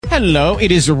Hello,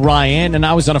 it is Ryan, and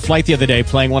I was on a flight the other day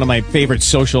playing one of my favorite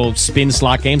social spin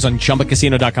slot games on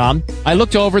ChumbaCasino.com. I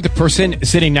looked over at the person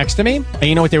sitting next to me, and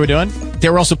you know what they were doing? They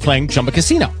were also playing Chumba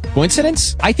Casino.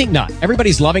 Coincidence? I think not.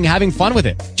 Everybody's loving having fun with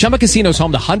it. Chumba Casino is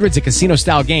home to hundreds of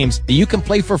casino-style games that you can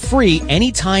play for free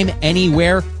anytime,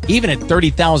 anywhere, even at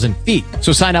 30,000 feet.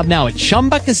 So sign up now at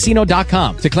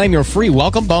ChumbaCasino.com to claim your free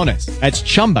welcome bonus. That's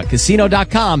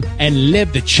ChumbaCasino.com and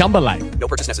live the Chumba life. No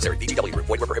purchase necessary. VGW. Void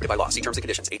where prohibited by law. See terms and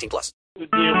conditions. 18+.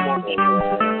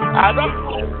 I don't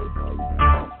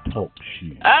know.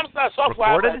 I'm so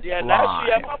far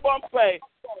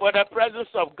for the presence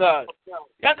of God.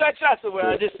 Yanga chance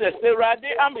where this says,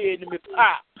 I'm the enemy.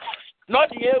 Not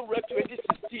the year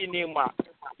 2016 anymore.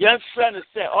 Young friend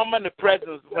say, I'm in the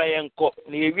presence of Yanko,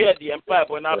 near the empire,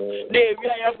 but now, near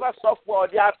the software,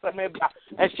 the after maybe,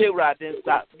 and say, rather,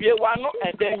 be one,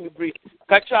 and then you breathe.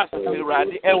 Catch us,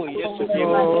 rather, and we used to be.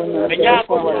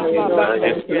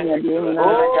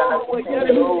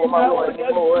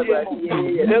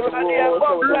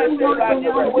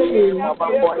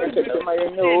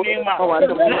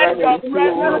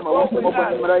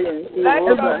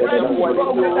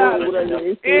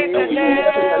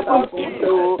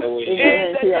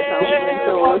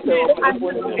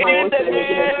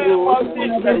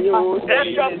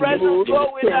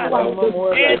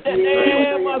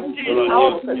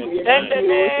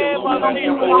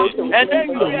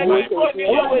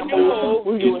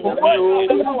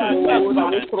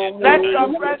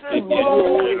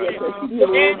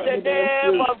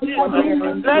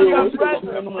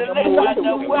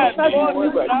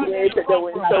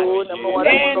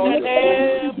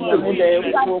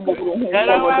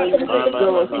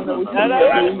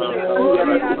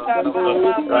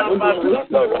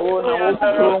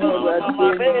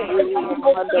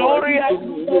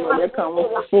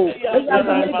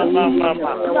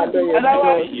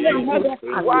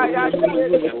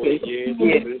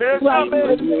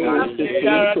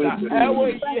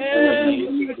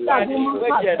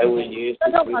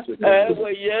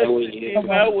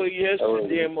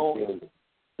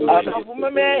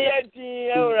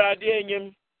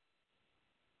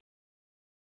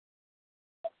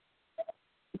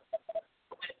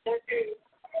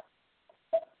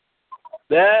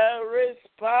 There is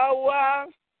power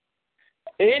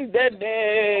in the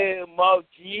name of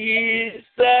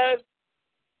Jesus.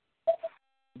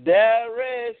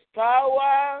 There is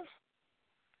power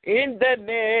in the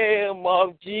name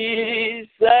of Jesus.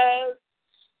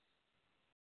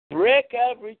 Break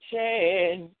every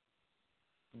chain.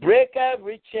 Break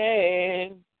every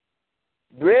chain.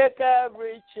 Break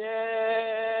every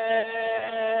chain.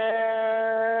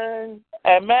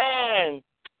 Amen.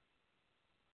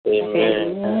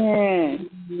 Amen.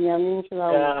 Amen.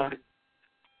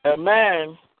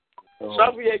 Amen.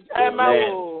 Sophie,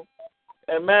 amen.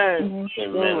 Amen. Amen.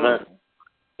 Amen.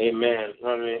 Amen.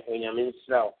 Amen. Amen.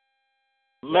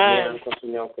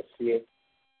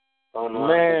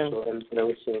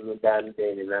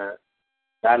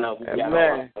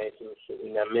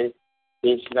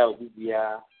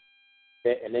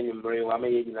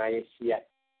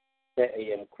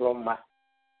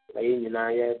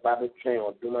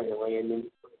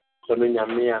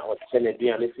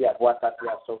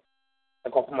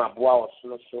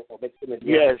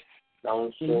 Yes.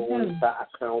 Now, so that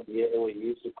account the way you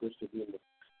used to cruise to be.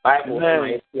 Bible,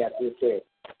 I see at this say,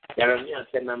 Jeremiah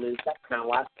said, I'm in that kind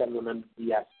of seminal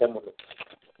be a seminal.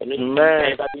 And then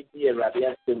everybody be a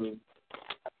rabia seminal,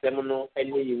 a seminal,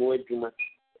 any you know, a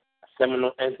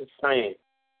seminal and science.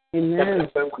 Amen.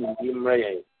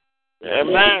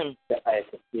 Amen. I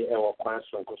see our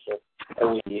conscience, and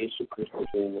we use to cruise to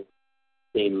be.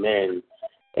 Amen.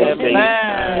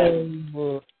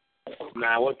 Amen.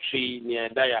 Na what tree near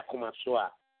Daya Kumasua,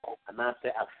 and I say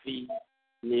a fee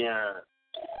near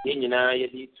Yina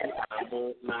Yedi to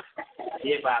Amona,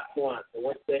 Yeba Kwan,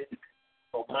 what said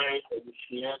for mine,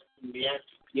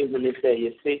 even if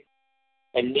you say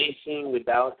a nation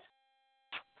without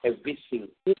a vision,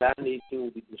 that nation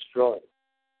will be destroyed.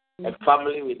 A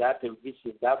family without a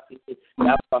vision, that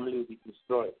family will be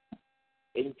destroyed.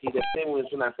 And the same way as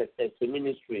a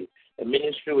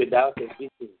ministry without a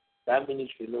vision, that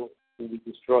ministry will be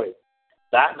destroyed.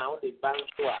 That now the bank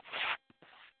to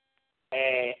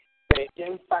the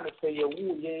young fan say you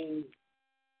will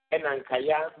and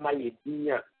Ankaya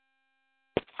Mayedia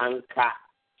Anka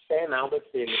say now the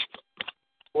same.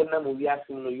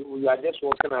 You are just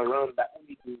walking around that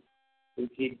we do. It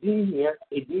didn't here,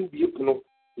 it didn't be open,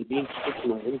 it didn't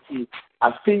speak. I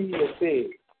feel you say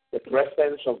the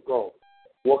presence of God,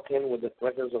 walking with the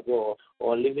presence of God,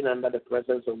 or living under the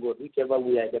presence of God, whichever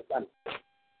we are the plan.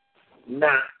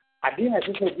 Now, I did have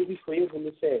to say for you when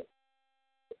you say,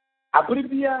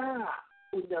 Abribia,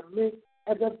 Unyame,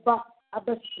 Edeba,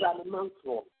 Abesran,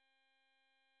 Manfro.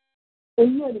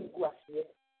 Oye, Guasia,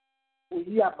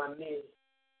 Uya Mane,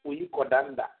 Uyi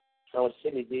Kodanda, so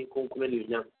Senny Day,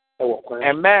 Conclusion.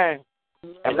 Amen.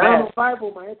 And now the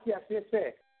Bible, my EPISODE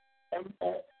say,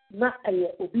 not a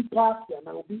obi party and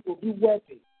obi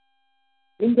wedding.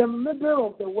 In the middle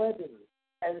of the wedding,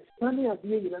 and standing at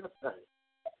the end of time.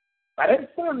 But then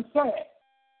some say,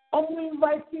 only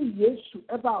inviting Jesus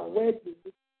about wedding.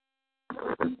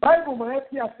 Bible, my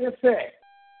EPISODE say,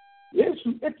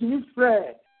 Jesus, it's me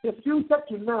friend, the future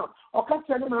to now. Or catch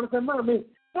them and say, Mommy,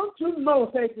 don't you know,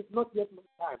 say it is not yet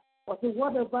my time. Or say,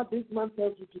 whatever this man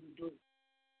tells you to be doing.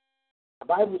 The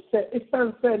Bible says, it's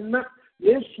said, not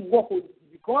yes, walk with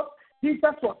you because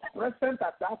Jesus was present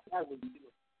at that time with you.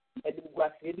 And it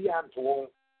was really and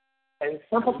and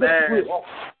some of them way off.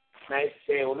 I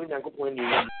say, only I go when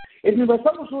you if you were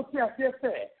supposed to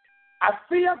say, I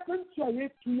fear country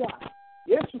to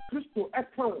yes, Christo,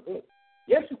 account,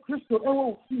 yes, Christo, I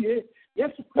won't see it,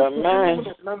 yes, Christo,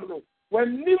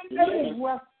 when new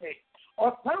was say,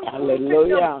 or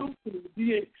hallelujah,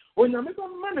 when you make a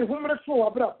money, whom I saw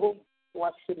about home.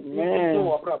 Was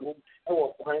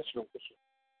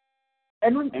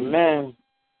Amen.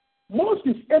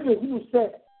 Moses ever who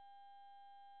said,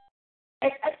 I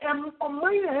am on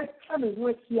my head coming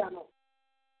with piano.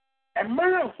 And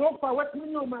Maya so far what we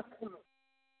know my son.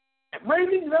 And my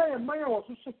name and Maya was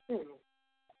so soon.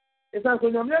 It's as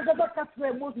when I'm never cut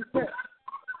where Moses said,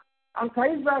 and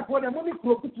Kaisa for the money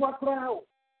to a crowd.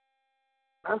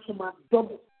 Answer my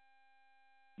double.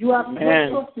 You have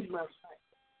no in my sight.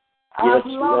 I have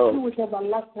loved you with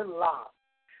everlasting love.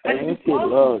 And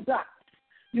because of that,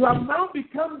 you have now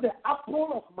become the apple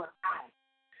of my eye.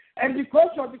 And because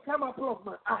you have become apple of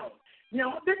my eye,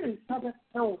 now then start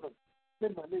telling them,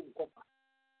 then my name is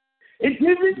it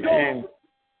even though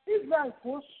Israel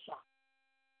was shot.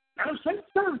 Now,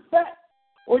 Satan said,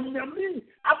 on your me,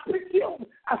 appreciate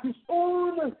as his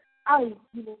own eye,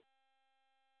 you know,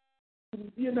 to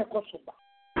be in a Kosoba.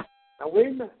 And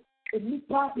when any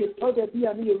party told there be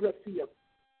a near refuge.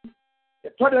 The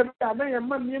told there be a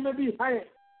man may be higher.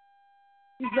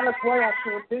 Israel for a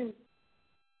something.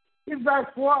 Israel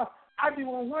for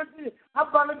everyone wanted a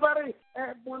balabari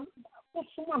one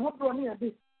someone who brought me a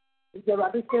bit. Is the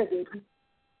rabbit said,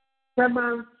 the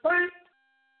man find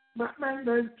my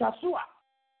man Joshua.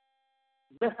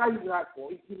 That's how Israel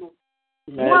for it, you know.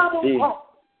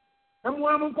 I'm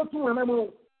one go to an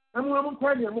I'm one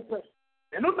party, I'm a person.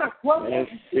 And not that one, and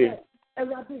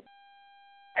I think,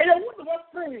 and I wouldn't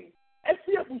have praying. I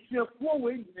see a bush of 4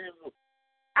 ways.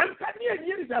 I'm coming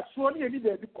here that Sony and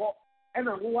the call, and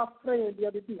I will pray the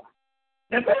other day.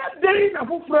 The very day I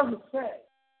will from say,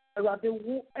 and I did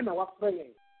walk and I was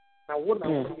praying. I wouldn't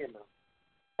have praying now.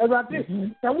 And I did,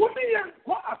 the woman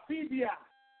caught a Phoebia,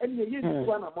 and the years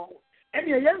one among, and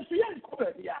the young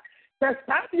covered here. The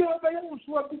study of the young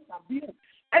swab is a beer.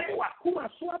 Anyone who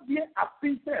has swab beer a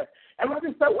princess, and what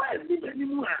is the way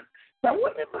anyone? The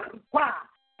woman,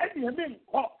 and the men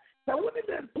caught. The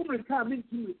woman who come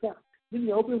into the car. In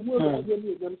the open world,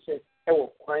 them say, I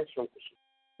will quite so.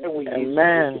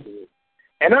 Amen.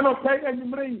 And I'm not saying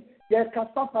anymore, they can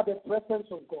suffer the presence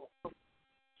of God.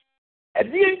 At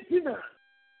the end,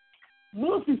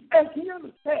 Moses, as he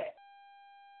said,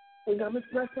 when I'm in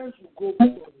presence, will go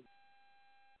before me.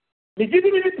 They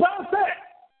didn't even pass that.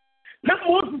 Now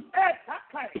Moses said,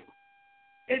 okay,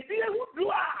 if you would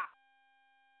do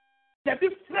that, the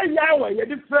different Yahweh, the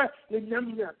different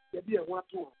Yamina, the dear one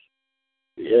to us.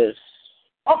 Yes.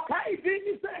 Okay, then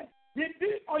he said, you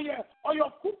did or your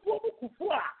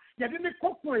Kufua, you didn't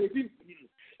cook for it.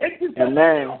 It is a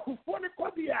man of Kufoni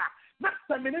Kodia, not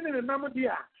some in the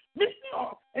Namadia, Miss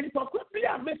you, and it's a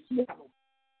Kopia, Miss you,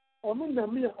 or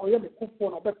Minamia, or you're the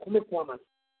Kufon of the comic woman.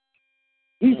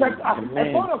 He said,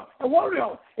 a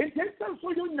warrior, it takes some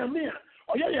so you Namia,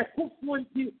 or you're a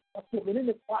Kufuanti, or so many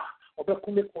of the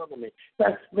comic woman.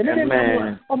 That's many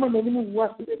men, or my minimum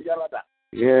was to the Yalada.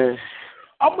 Yes.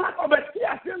 Oh, my God,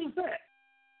 I feel you say.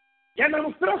 Yana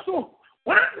Mustraso,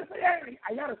 one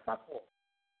I had a suffer.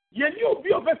 You knew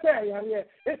be of a say,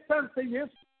 it's something yes,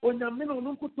 when the middle of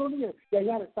Nukutonia, they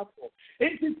had a suffer.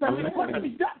 It is something what to be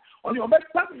done on your best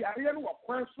family area or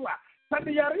François.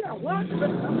 Sunday area, one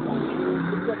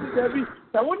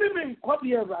the woman caught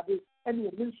the rabbit and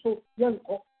you mean so young.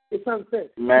 It's something.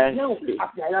 Man,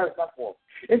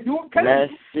 if you can,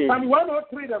 Psalm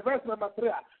 103, the verse number 3,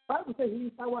 Bible says he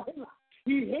is our healer.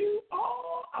 He healed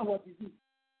all our disease.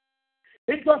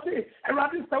 It was it. And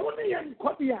rather, the only young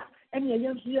copia and a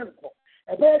young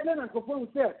A better than a perform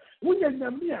said,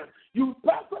 you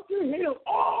perfectly heal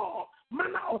all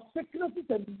manner of sicknesses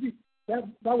and disease. That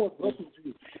was brought into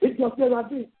you. It was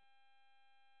said,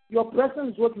 your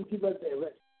presence is what will give us the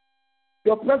rest.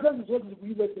 Your presence is what will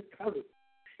give us the courage.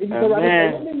 And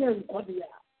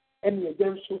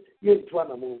again, so you're trying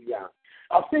to move.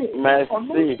 I'll say, on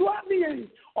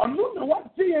no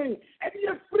what saying, and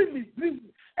you're free,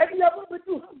 and you have to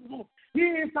do. He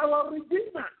is our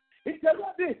Redeemer. It's a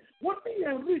what be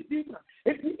a Redeemer?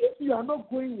 If you are not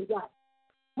going with that,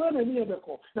 when I near the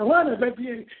call, now one of the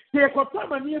being, they are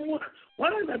come near one,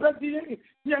 one of the being,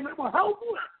 they are not how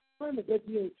one of the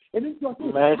being, and it's your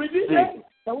Redeemer.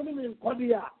 The woman in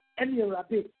Kodia, and you're a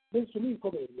bit, then to me,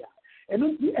 Comedia. And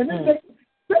then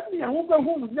let me a woman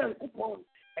who is never coupon,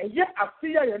 and yet I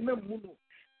fear and no moon.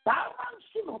 That one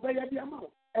soon obey the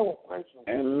amount.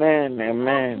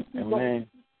 Amen.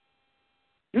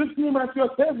 You see him as your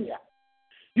Savior.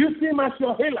 You see him as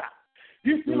your healer.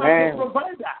 You see him as your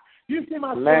provider. You see him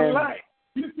as your life.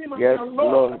 You see him as your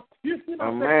Lord. You see him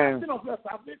as the captain of your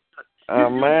salvation.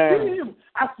 You see him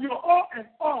as your all and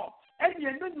all. And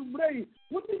you know you pray.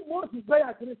 What is more to say?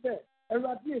 I can say,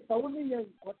 amen.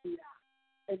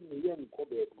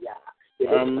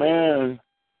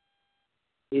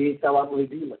 He is our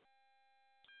Redeemer.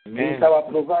 He is our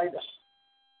provider.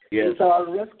 He is our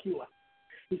rescuer.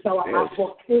 He's our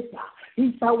advocate.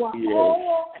 He's our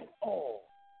all and all.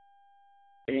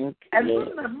 And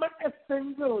when a man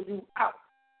single you out,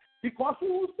 because he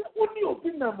will say, what do you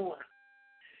think more?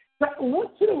 That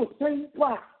what you were saying,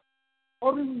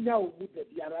 or you know with the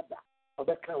Yarada, or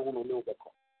the crown will know the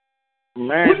call.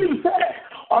 When you say,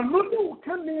 or no, you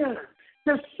come here,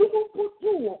 the super put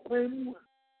two or pay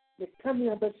the come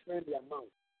here best friend the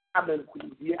amount. I mean,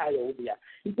 could be Iobia.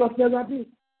 It was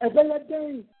a better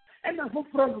day. And I hope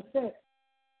friends said,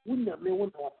 wouldn't have me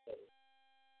one more day.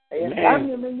 And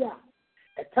I'm ya,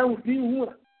 a town be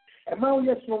one, a mile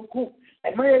yes one cook,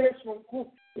 a mile yes one cook,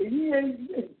 a year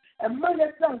a mile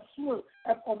dance soon,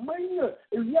 and for my year,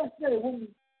 a yes day woman,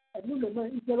 and you know,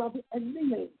 and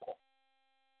me.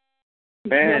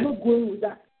 We are not going with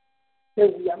that.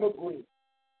 Then we are not going.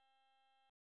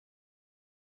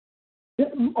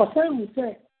 Or say we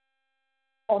say,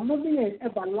 or maybe an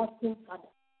everlasting Father.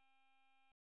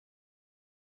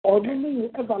 Or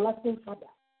only everlasting Father.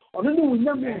 Or only we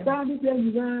never done it,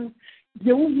 then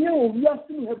you will hear we are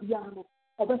still have Yano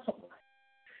or the supply.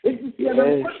 It is the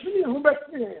other question who makes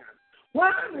me.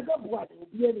 Why not what will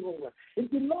be anywhere?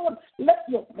 If the Lord let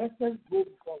your presence go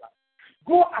before us,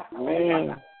 go as our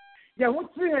Father. Yeah,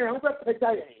 what's here over the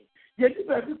day? You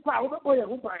never be proud of boy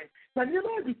who buy. Can you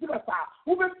not be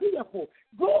who will be fearful?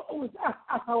 Go with us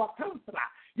as our counselor.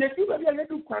 You never be a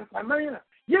little quantamania.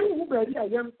 You who be a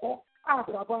young call.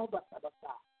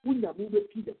 We are moving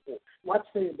people. What's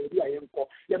saying, maybe I am called.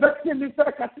 You better see me,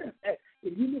 sir. A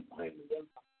unified them.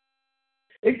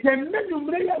 It's a menu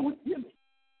layer with him.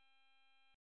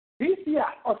 This year,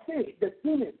 or say, the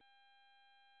student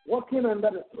working under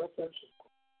the presence.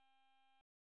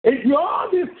 If you all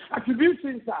these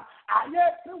attributions are, I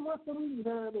yet want to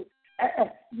know,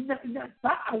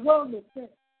 that awareness,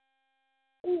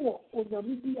 oh, the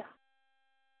media,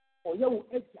 or your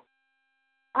edge.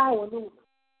 I will know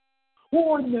who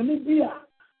on Namibia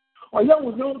or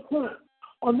young no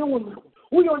or no one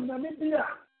who on Namibia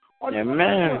or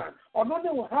Amen. Or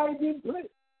no hiding place.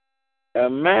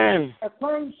 Amen. A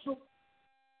fine soup.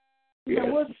 A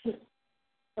worship.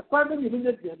 A family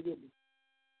minute.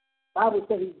 Bible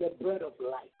says he's the bread of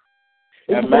life.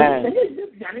 Amen.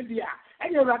 And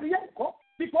you're ready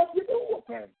because you do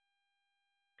work.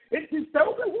 It is the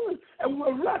only one, and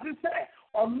we're ready to say.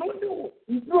 Or no,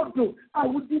 you don't do. I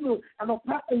would do, and a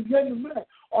part of young man.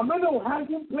 Or no,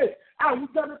 hiding place. I would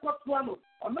have a cut one.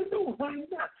 Or no, hiding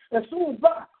that. A soul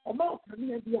bar, or mouth,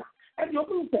 and your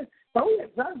own said, so we are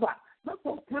driver. That's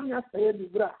what can I say,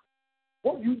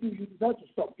 what you do, you decide to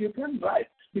stop. You can drive,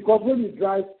 because when you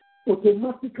drive,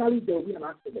 automatically there will be an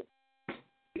accident.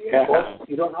 Yeah. Because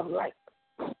you don't have light.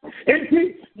 And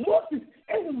see, Moses,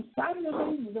 and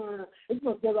it's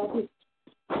not there.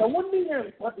 The one thing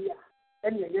is, what they are.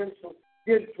 And your young so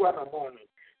get to a morning.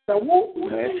 The one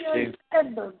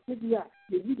and the media,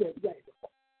 you need a guy.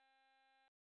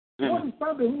 One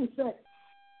Sunday who said,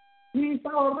 he is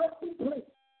our resting place.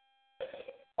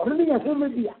 Only a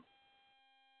human being.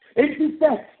 It is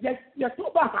said, yes, yes, so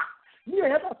bad. You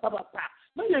have a Sabbath.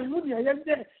 No, you would your young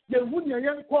day, you would your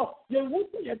young call, you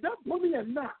would your dad, mommy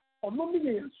and now, or mommy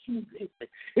and soon.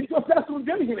 It was just so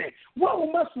gentlemen.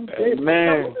 What must you say?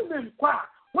 Man.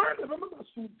 Why the woman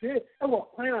should say, oh,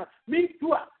 me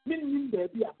too, me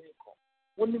baby, I make.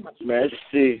 Only much.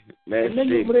 Mercy.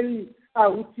 I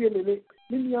would see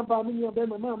Many about my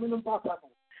mom, and papa.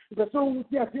 The song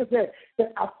says,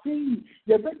 I see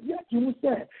the bed yet you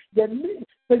say, the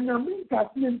Yamin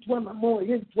Cassian to one more,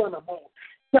 yen to one more.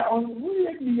 So on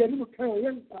really a little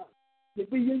kind the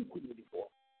being before.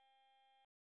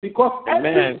 Because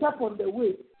every step on the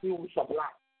way, he will supply.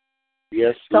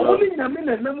 Yes, so Lord. only in a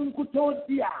minute, no matter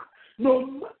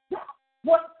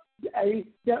what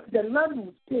the land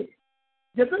will take,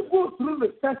 you don't go through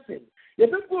recession, you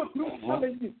don't go through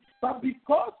challenges, but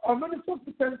because of many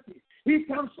sufficiency, he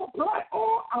can supply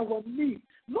all our needs,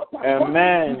 not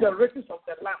according to the riches of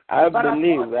the land. I but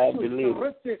believe. the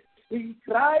riches in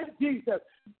Christ Jesus.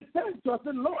 Tell to us,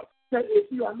 Lord, that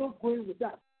if you are not going with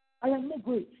that, I am not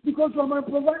going because you are my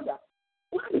provider.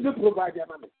 Why did you provide your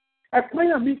money? I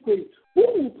pray and make way. Who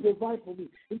will provide for me?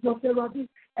 It's your therapy,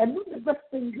 and not the best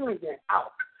thing going there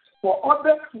out for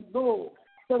others to know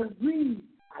that we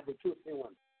are the chosen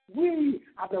ones. We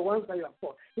are the ones that you are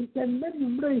for. It can make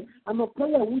you bring and a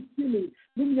prayer with me.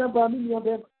 When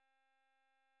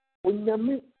you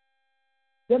meet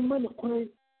them, man, crying.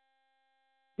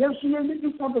 Yes, you need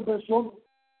to have the best one.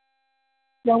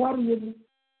 You are worrying.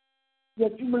 You are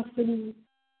too much sending.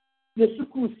 You are so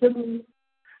sending.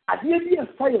 I hear a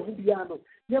fire who be ano.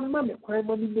 Your man, crime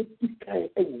money make this kind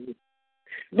of enemy.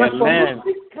 Amen.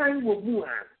 This kind of move.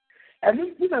 And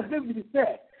this thing as David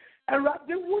said, and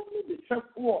they wouldn't be shut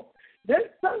for. Then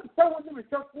someone will be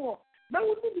shut for. Now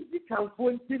wouldn't be count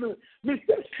for until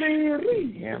Mr.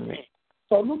 Sherry.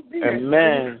 So look there.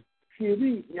 Amen.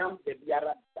 Sherry, young the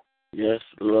Yara. Yes,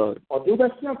 Lord. Or do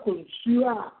that you consume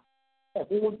a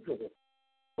whole to it.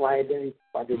 Why then?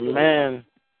 Amen.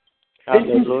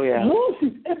 Hallelujah.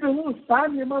 Moses, everyone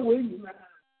stand him away.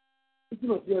 It's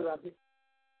not here, Rabbi.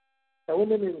 The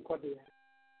woman in Kodia.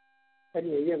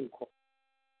 And a young cock.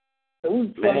 The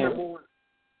woman to animal.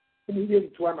 And he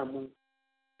didn't to animal.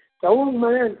 The old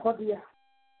man Kodia.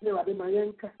 They were the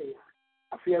Mayan Cafe.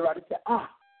 I fear I say,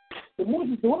 the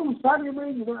Moses, the one who stand him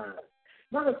away.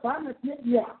 Not a fan of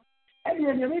here. And the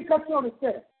American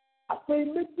said, I say,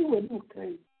 make you a new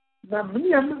kind.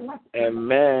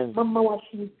 Amen. Mama was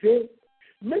maybe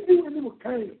when you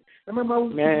kind. Mama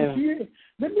was here.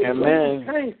 Maybe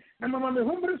kind. And Mama the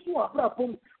home so a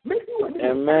platform. Maybe when you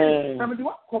Amen. I'm the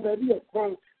what cover be a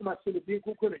crown. My son be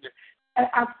cooking.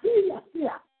 I feel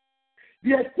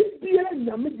the activity and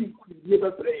the middle could be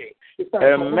able to pray.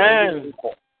 Amen.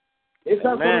 It's a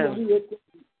Amen.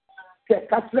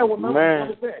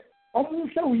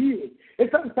 Almost so ye.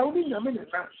 It's a sounding a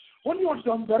minute now. When you are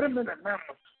done, very minute now.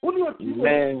 When you are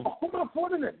come for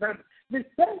the man, they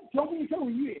send Johnny so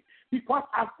ye because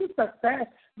our sister said,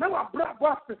 now I brought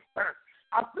back the stand.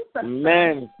 Our sister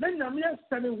said, then I'm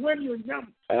standing when you're young.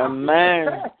 Amen.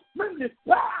 Man, the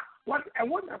what I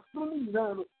want to throw me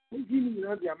down, we give me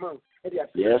the amount.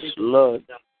 Yes, Lord.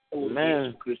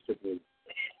 Amen.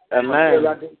 Amen.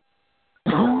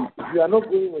 You are not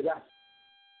going with us,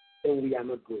 and we are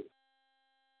not going.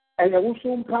 And I will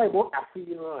soon pray what I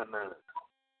feel now.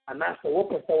 And that's the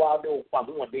work of the world for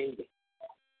more danger.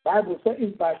 Bible says,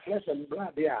 if by flesh and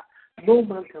blood there, no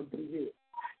man can prevail.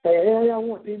 The area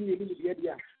want any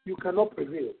area, you cannot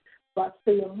prevail. But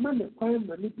say a man of crime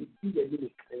money to be a little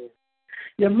clear.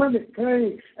 Your man is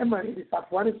crying, and my is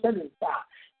Afghanistan and star.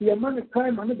 Your man is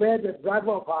crying, and the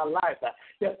driver of our life,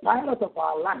 the pilot of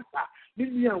our life. This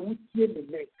year we see the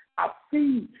neck. I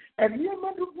see, and your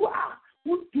man who are.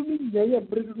 Why?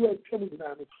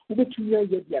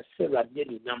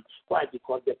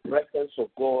 Because the presence of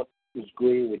God is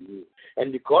going with you.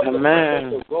 And because the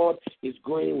presence of God is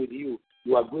going with you,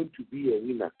 you are going to be a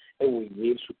winner. And we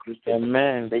need to Christ.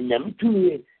 Amen. Then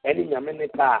Yamtu, any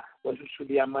Yameneka, what should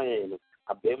be a man,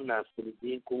 a Bemna,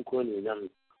 Philippine Kunkoni,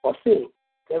 or say,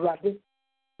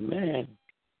 Amen.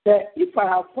 That if I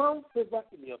have found favor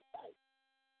in your sight,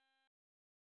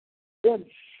 then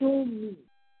show me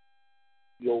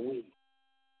your way.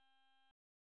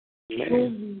 Show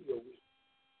me your way.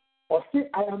 Or say,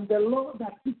 I am the Lord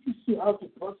that teaches you how to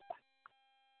prosper.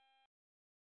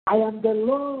 I am the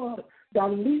Lord that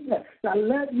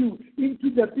led you into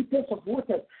the deepest of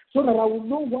waters so that I will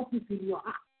know what is in your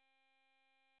heart.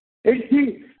 And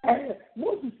see,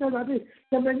 Moses said that this,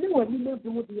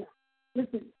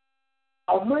 listen,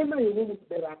 our mind is a woman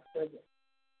that are present.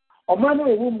 Our mind is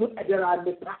a woman that are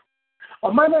the past.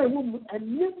 Our mind is a woman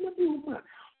and never be woman.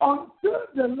 Until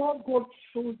the Lord God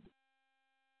shows you,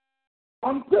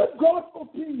 until God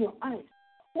opens your eyes,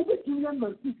 until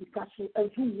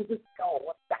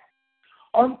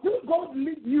God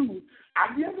leads you,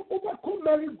 and then overcome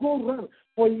merry-go-round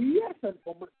for years and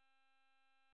for months.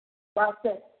 But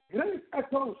grace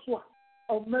at all so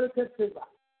of merited favor.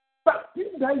 But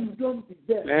things that you don't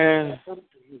deserve come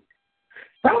to you.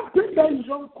 Something that you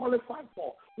don't qualify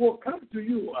for will come to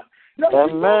you. There will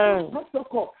be no more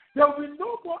protocol. There will be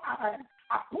no more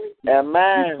appointment.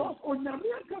 Amen. Because on your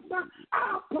America,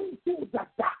 our appointing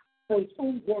that for his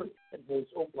own glory and for his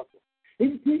own purpose.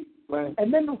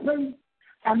 And then you pray,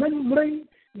 and then you bring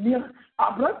near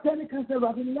our brother can say,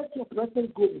 let your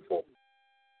presence go before me.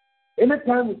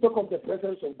 Anytime we talk of the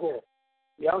presence of God,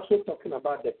 we are also talking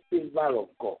about the favor of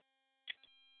God.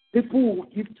 People will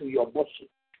give to your worship.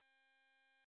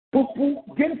 People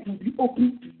get to be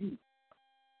open to you.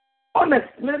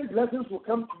 Unexplained blessings will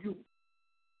come to you.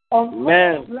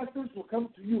 Unexplained blessings will come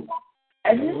to you.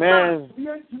 And if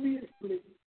beyond to me explain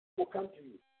will come to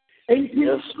you. And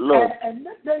yes, Lord. And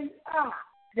that day,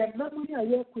 the memory I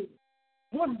hear quick.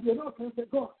 One, you know, can say,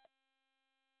 God,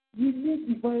 we need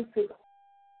divine favor.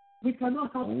 We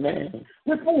cannot have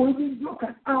people will even look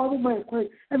at our mind,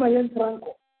 am I in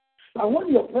tranquil? But when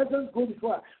your presence goes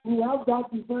before, we will have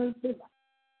that divine favor.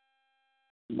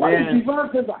 What is divine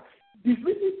favor?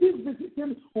 Divinity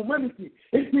visiting humanity.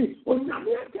 It means when you are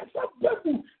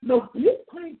no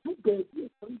kind to be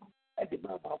at the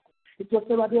Bible. It was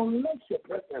about unless your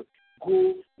presence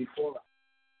go before us.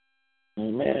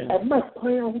 Amen. And my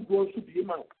prayer who goes to be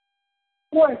man.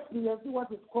 Who experience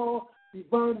what is called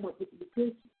divine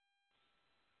multiplication.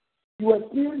 You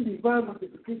experience divine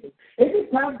multiplication.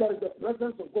 Anytime there is the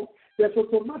presence of God, there's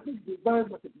automatic divine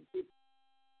multiplication.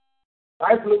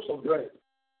 5 loaves of bread.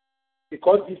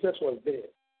 Because Jesus was there.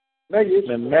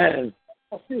 Amen.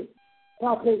 I say,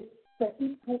 Papa,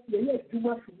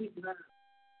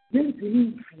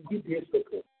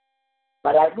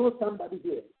 but I know somebody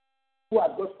here who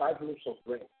has got 5 loaves of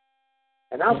bread.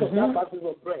 And out of that 5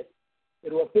 loaves of bread,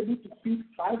 it was able to feed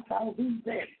 5,000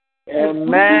 men.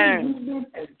 Amen. Women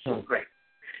and children.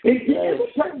 Because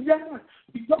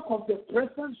of the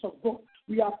presence of God,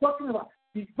 we are talking about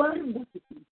divine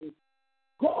multiplication.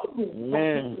 God will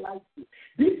multiply you.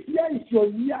 This year is your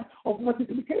year of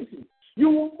multiplication. You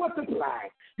will multiply.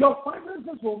 Your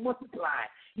finances will multiply.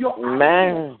 Your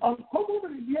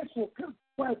uncommon years will come.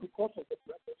 Why? Because of the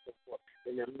presence of God.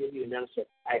 And I'm giving you an answer.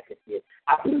 I can hear.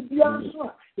 After the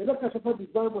answer, you look at the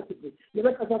divine multiplication. You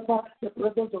look at the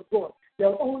presence of God. There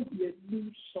will always be a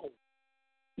new song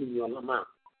in your mouth.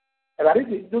 And I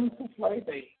think don't put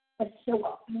Friday. I show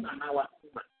up in an hour.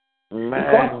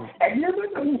 Because and never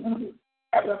know.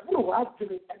 And the fool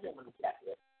actually everyone is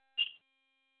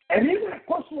and even of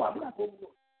course you are not going to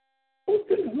who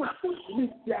didn't want to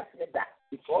live that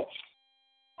because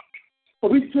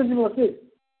originally was saying,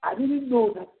 I didn't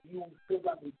know that you would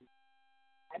favor me.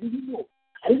 I didn't know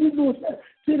that.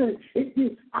 It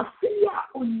is a fear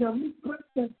on your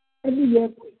presence any year.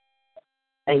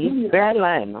 And he's bad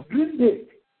line. Dream big.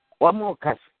 One more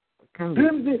cuss.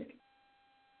 Dream big.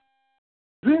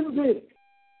 Dream big.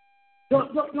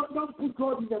 Don't put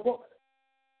God in the box.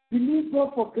 Believe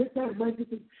God for greater and mighty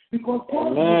things because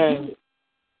God will do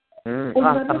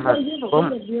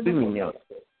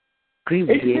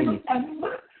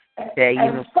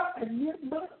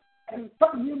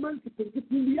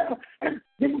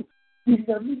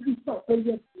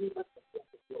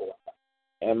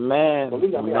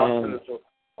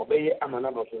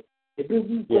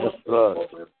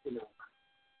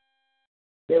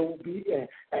there will be a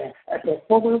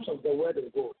performance of the word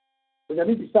of God. When I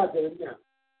need to start Jeremiah,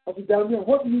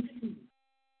 what do you see?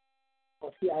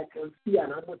 I can see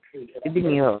an apple tree.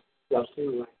 You are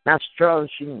saying right. That's strong.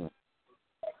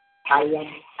 I am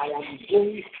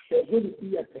going. There's going to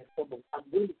be a performance. I'm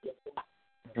going to perform.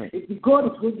 If God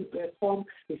is going to perform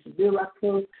His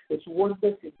miracles, His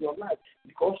wonders in your life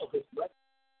because of His blessing.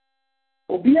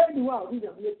 Obia ni wa ori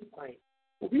na mi eti kwan.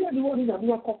 Obia ni wa ori na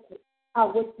mi akoko. I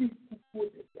was thinking to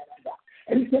it.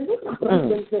 And he said, look at the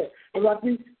president. And I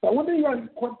think, I wonder you are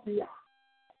quite here.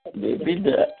 Maybe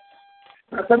that.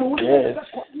 I said, what is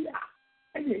that quite here?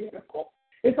 And you hear a call.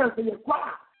 It's as a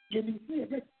car. You can see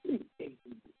it.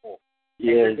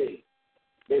 Yes.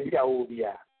 Maybe I will be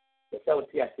the South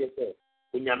here.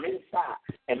 When you mean, sir,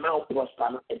 a mouth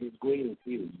prosper and is going with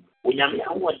you. When you mean,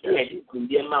 I want to let you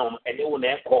be a mouth and they will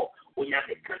echo. When you have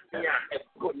a country and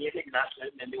go near the national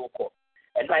and they will call.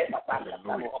 And I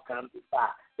can be far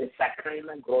the saccharine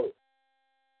and growth.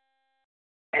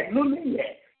 And only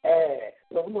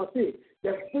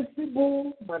the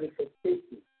visible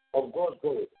manifestation of God's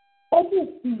glory.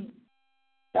 Almost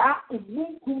that is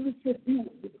no communication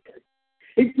with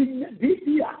in this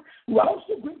year, we are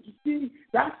also going to see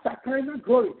that saccharine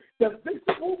glory, the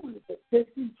visible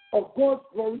manifestation of God's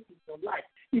glory in your life,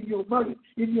 in your marriage,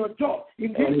 in your job,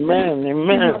 in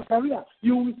your career.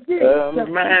 You will see the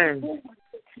visible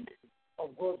manifestation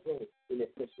of God's glory in a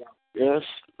special. Yes,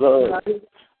 Lord.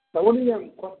 The only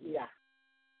young here,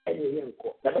 and a young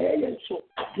court. The young so,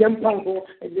 young Pambo,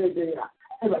 and they are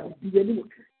ever be a new.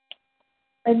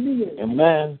 And me,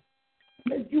 Amen.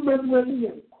 Let you remember me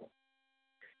and court.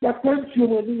 That comes to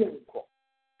me and court.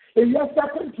 If you have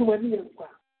happened to me and court,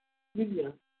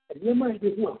 William, and you might be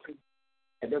one thing,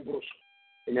 and the bush.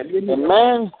 And then you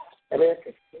Amen. and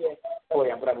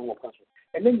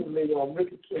then you may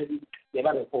make it ready, you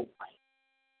have a phone.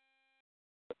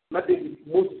 Nothing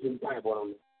Moses in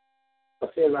Bible.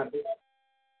 But say like this,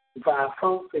 if I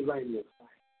found favor in your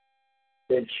sight,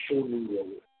 then show me your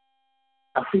way.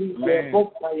 I think the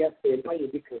book by your say, by your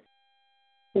decree.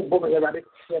 Who both of them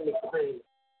share the claim.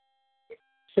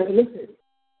 So listen,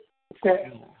 say,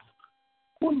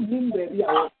 who knew that we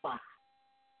are fast?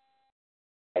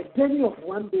 A journey of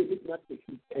one day did not take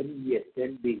you 10 years,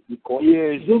 10 days, because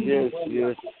yes.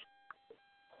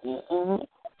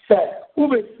 Sir, who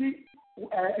will see,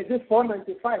 is it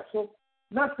 495? So,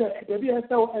 not the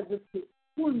BSL as a state.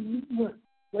 Who need one?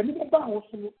 When you go back,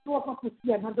 you walk up to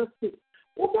see another state.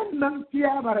 Who can not see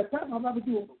by the time I'm going to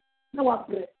do? No one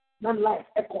bread, none life,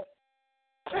 echo.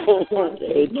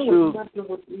 It's true.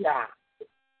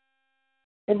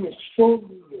 And you show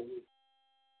me your way.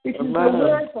 It is the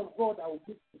words of God that will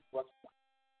give you prosper.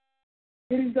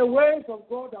 It is the words of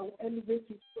God that will elevate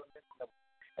you to the next level.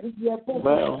 And if you are born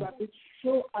that it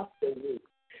show us the way.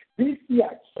 This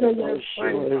year, show us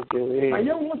the way. And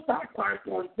you will start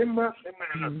on the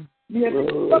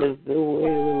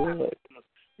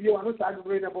you are not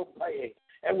agreeing about prayer.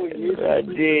 And we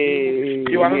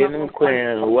you are not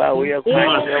queen. Wow, we are queen.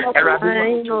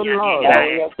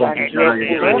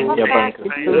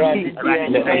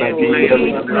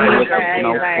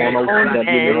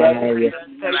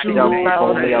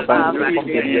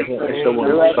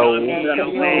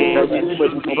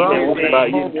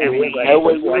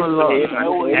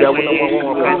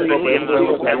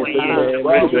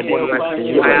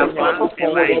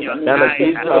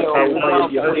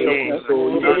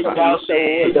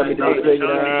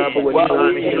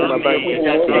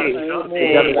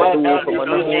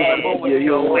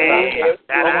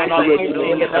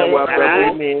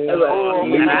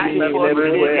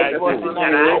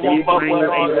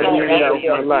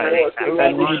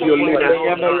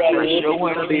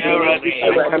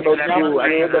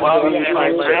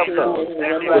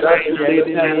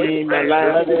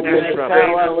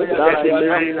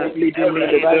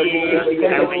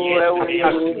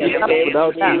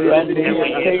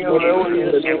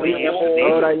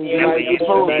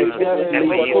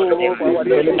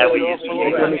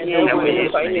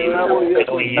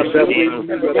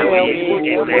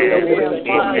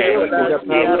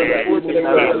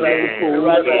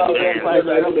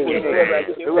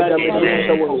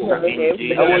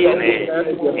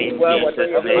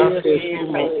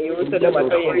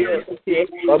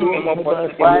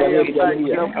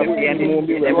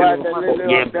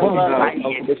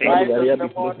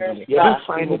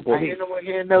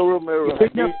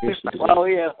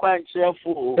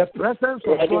 the presence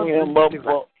of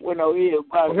God.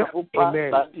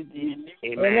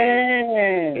 Amen.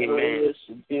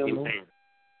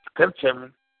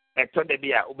 Scripture, I told the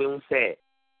Bia, Ubin say,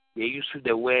 they use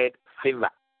the word favor.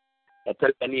 I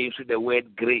told you use the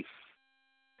word grace.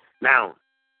 Now,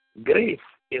 grace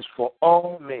is for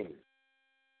all men.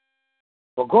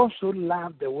 For God so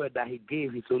loved the world that He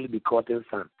gave His only begotten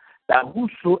Son, that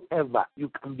whosoever, you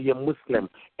can be a Muslim,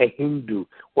 a Hindu,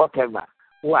 whatever,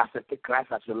 who accepted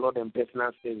Christ as your Lord and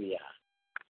personal Savior.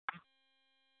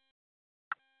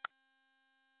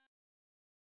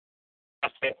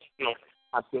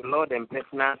 As your Lord and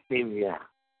personal Savior,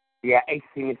 they are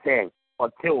asking saying,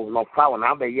 until no foul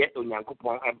now be yet on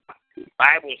Yankupon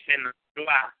Bible saying,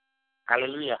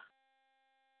 hallelujah.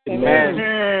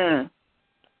 Amen.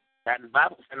 That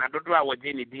Bible saying, I don't know what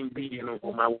Jenny didn't be, you know,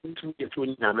 my 2 years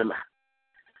old, remember.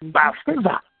 But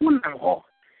favor,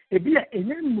 if you are a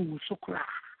young so cry,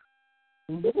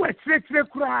 what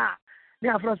cry, they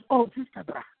are for us all,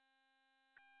 sister.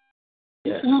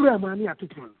 If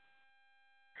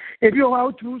you are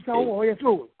out to so yes,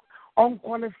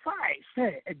 unqualified,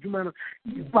 say a human,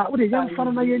 but with a young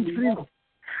family and friend.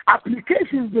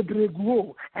 Applications the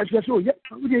Brego, as you saw, yet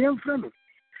with a young friend.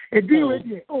 A deal,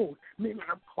 oh,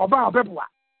 about Bebwa.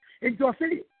 It was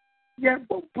say, yeah,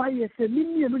 Popeye, a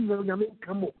million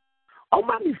come up. How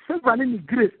many favor in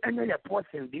grace and a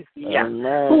portion this year?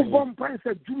 Who bomb price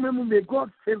said, may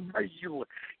God favor you.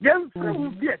 Young friend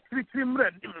will be a treating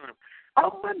red.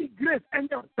 How many grace and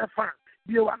your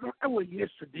You are not our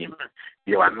yesterday, man.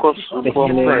 You are not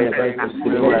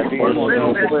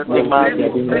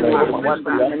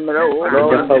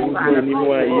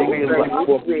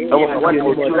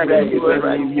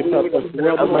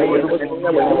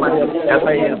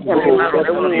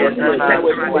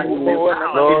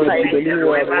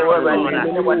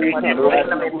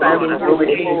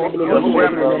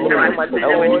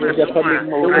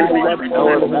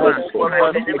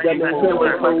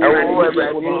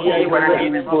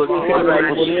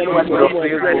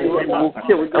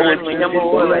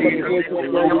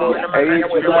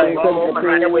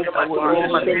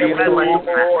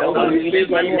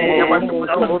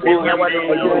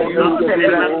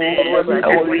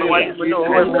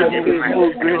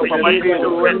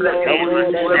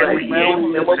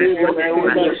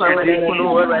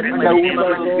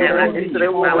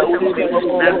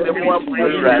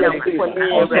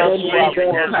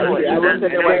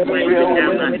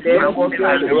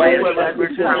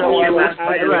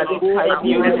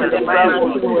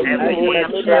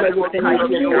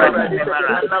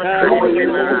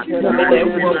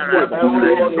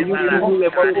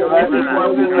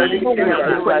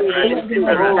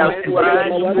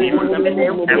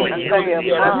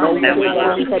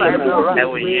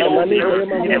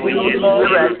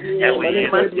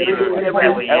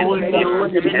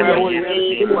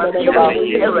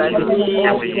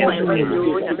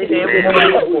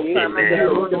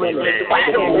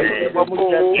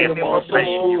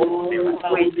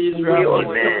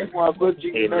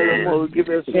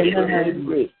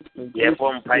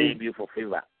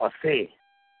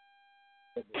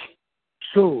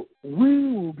So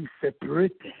we will be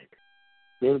separated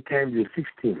in times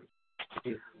 16.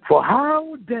 For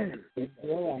how then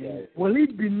will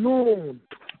it be known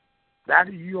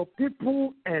that your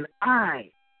people and I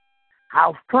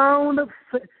have found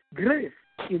grace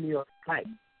in your sight,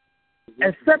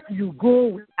 except you go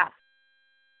with us?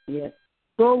 Yes.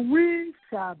 So we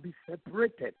shall be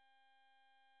separated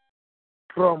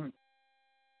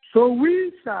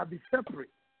separate,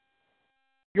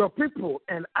 your people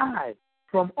and I,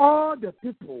 from all the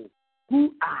people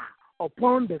who are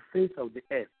upon the face of the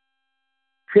earth.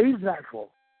 Say therefore,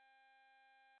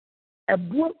 a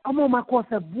boy,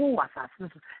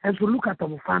 and to look at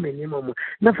our family, never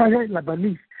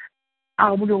Lebanese,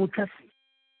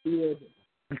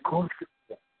 because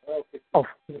of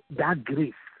that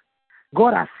grace.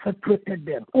 God has separated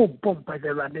them. Oh, bomb by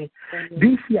the running.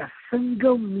 This year,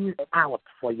 single me out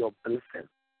for your blessing.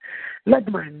 Let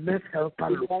my next helper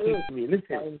locate me.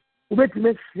 Listen. And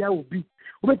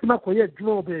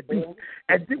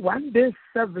one day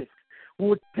service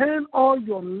will turn all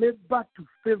your labor to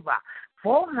favor.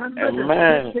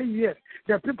 450 years,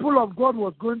 the people of God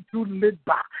was going through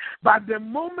labor. But the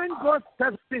moment God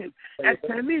stepped in and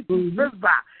turned it to favor,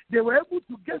 they were able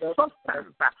to get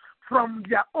substance from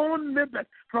their own neighbors,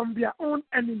 from their own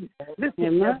enemies.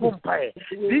 Listen,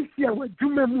 this year with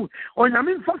Jumemu, on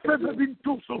Yamin for favor being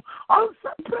too so, on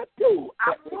separate you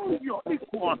among your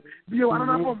equals, be one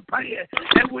vampire,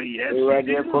 and we yes,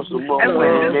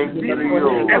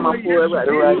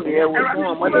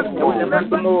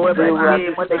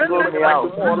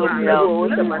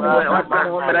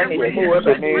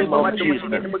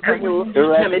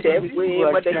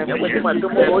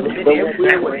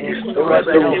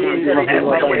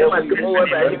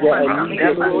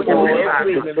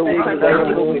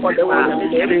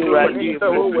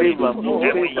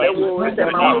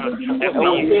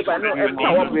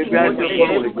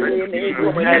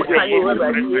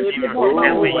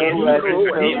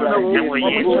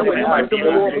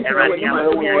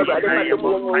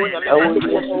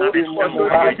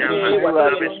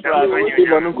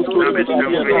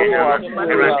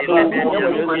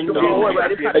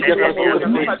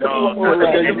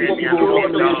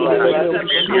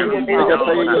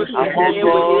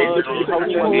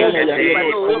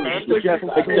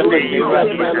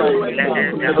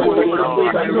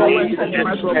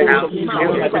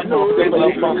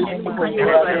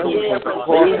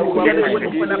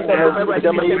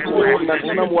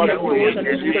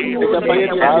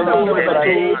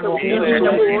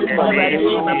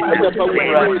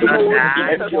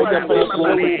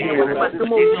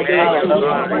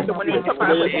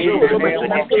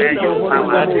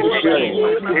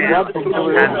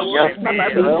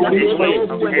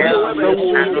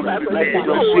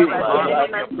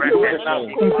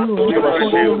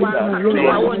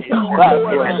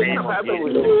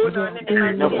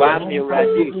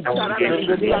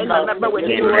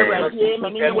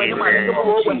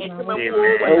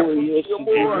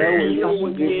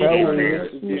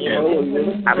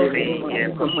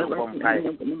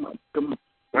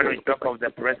 When we talk of the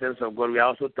presence of God, we are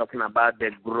also talking about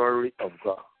the glory of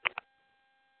God.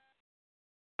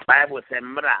 Bible says,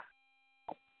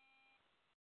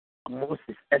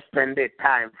 Moses spent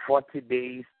time 40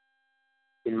 days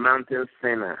in Mountain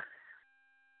Sinai.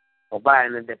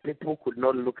 And the people could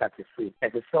not look at his face.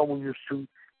 As a son used to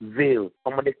veil.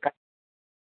 The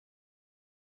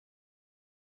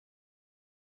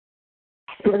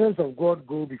presence of God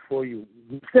go before you.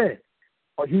 He said,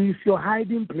 he is your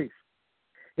hiding place.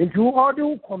 Into all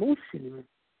the connection.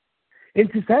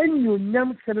 Into saying you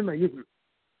nyam sena you.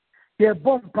 The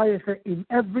bonfire in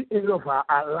every area of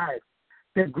our life,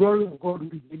 the glory of God will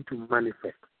begin to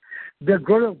manifest. The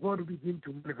glory of God will begin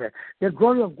to manifest. The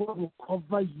glory of God will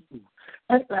cover you.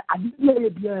 The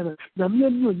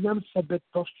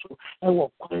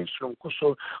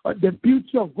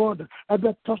beauty of God, pray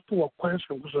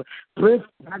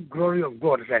for that glory of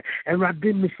God. And let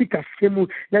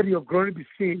your glory be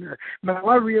seen. Let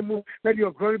your glory be seen. Let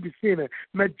your glory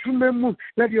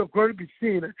be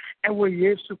seen. And we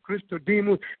Jesus Christ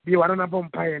demo be one of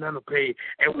Bompire and pray.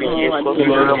 And we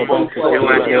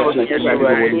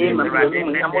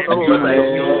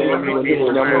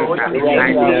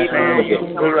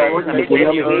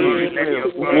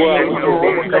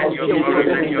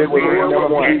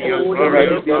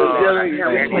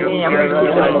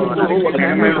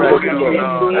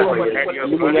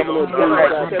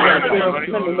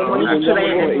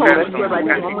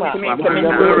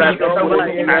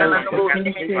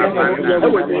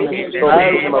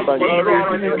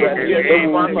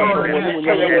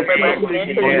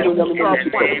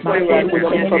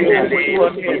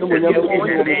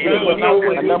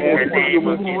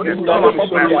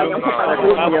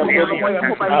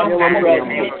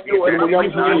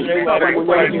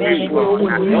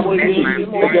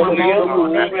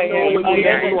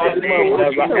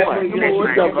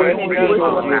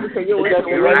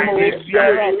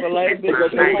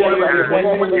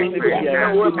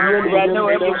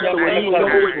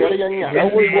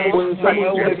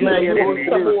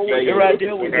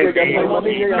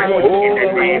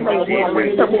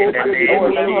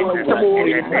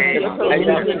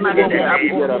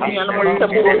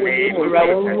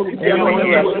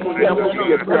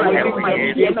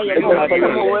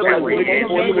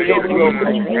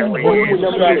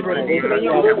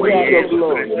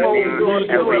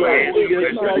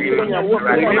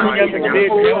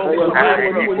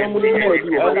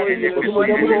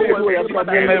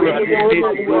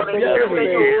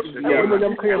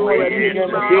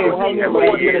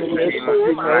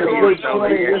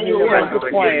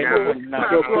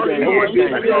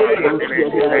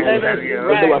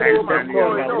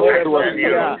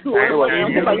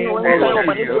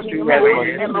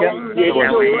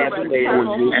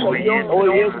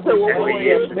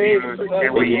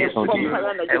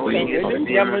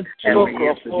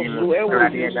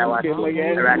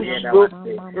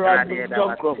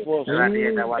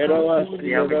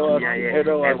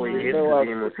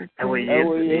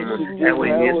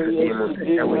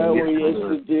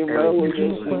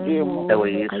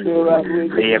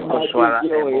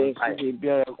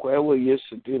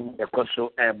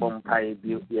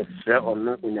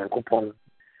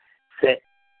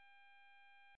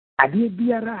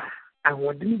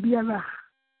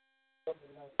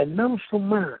and now so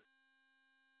man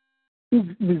is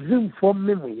resumed for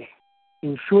memory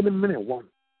in showing many one.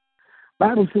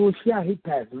 Bible says, share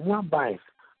Hittites, Moabites,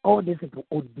 all these people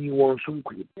would be one soon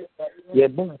queen. Ye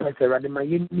bon passer, Radima,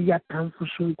 ye time for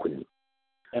soon queen.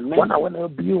 And one hour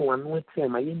be one with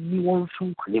him, I need one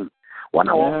soon queen. 1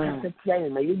 hour I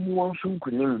my anyone soon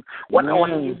could him. 1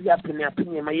 hour is the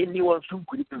opinion, my anyone soon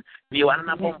could him. The one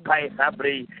upon Pi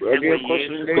Sabre,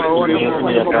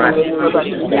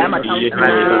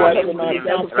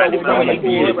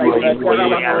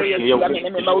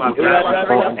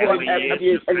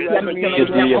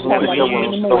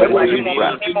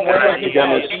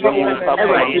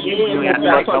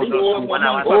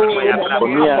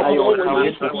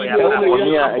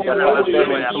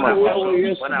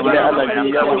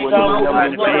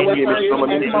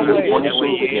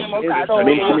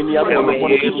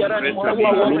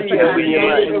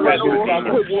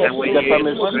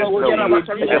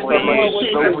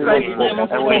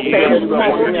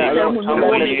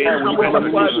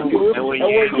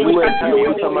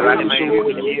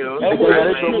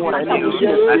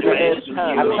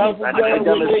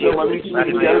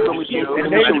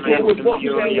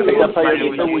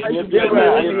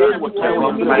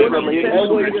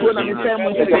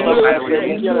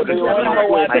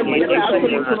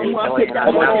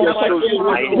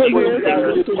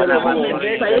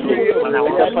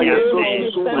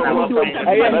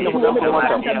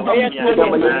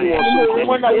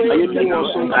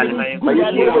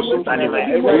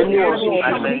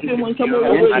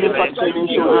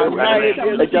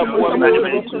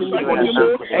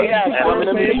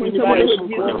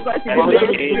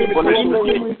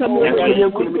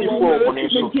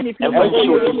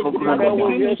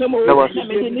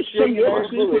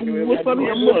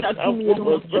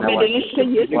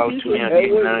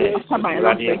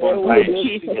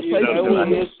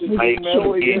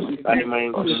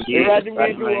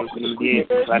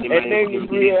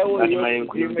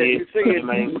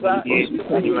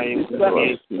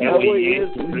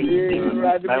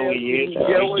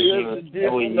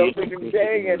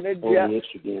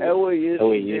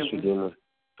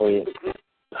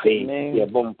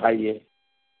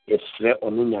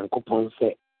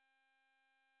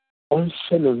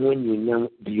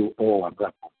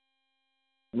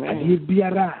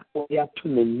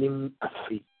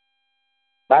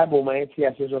 Bible might say, I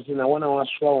want to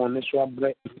show on this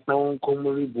one, now on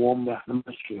Comori Bomba, I'm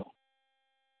not sure.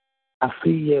 I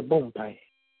feel a bumpy.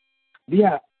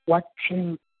 Dear,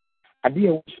 watching a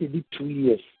dear was 2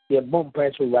 years, the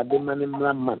bumpy so Radaman and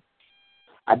Raman.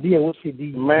 A dear was a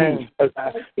deep month,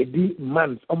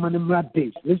 or man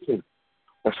days. Listen,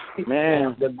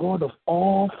 man, the God of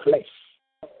all flesh,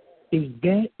 is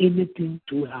there anything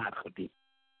too hard for thee?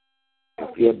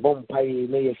 The bumpy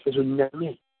lay says,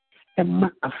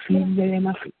 Emma, a female and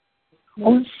a fee.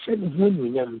 On said when you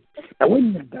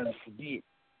dance, dear.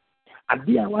 A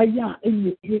dear, why, ya,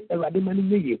 and you a radiman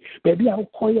me, baby, I'll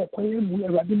call you a quiet, a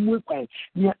radimal pine,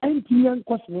 near empty and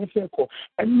cosmic circle,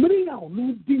 and many are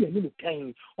no dear little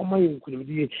kind on my own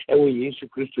community, and we use to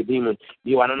Christo demon.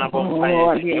 You are not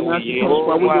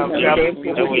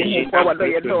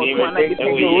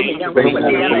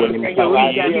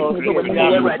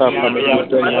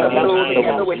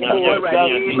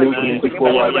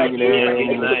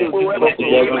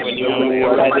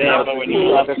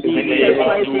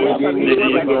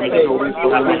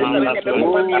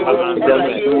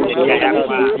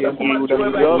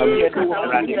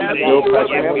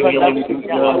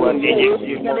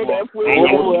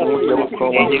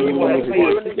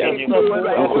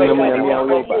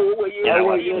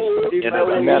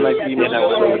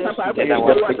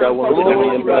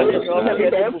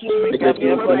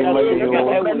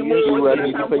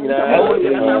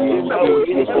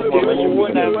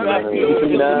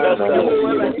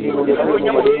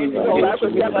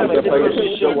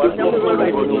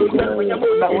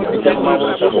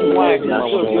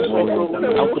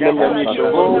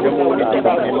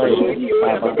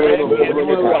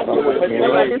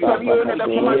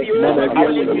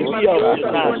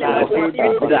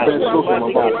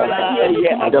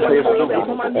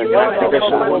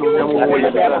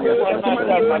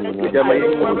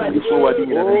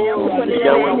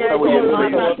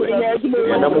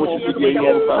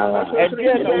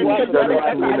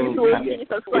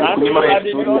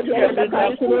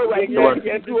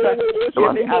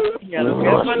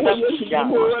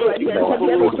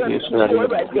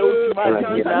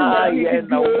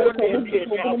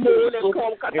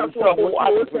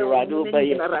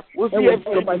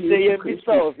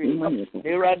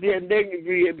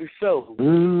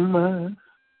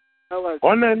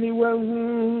on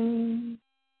anyone.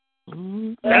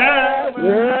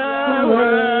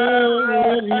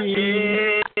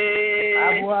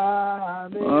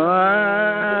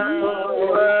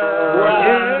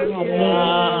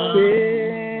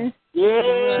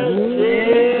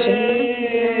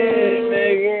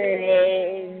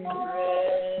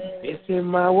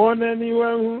 My one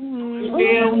anyone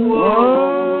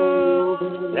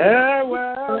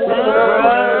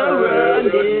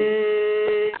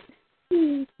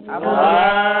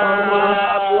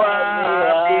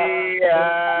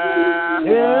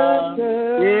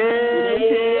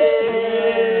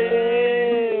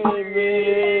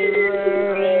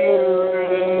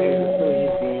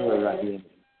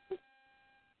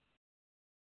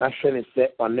Actually,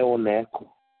 set on the one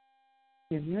echo.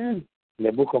 Amen. In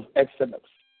the book of Exodus,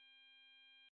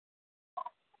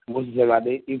 Moses said,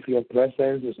 if your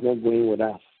presence is not going with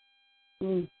us,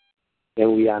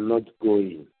 then we are not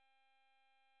going.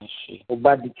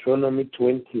 About Deuteronomy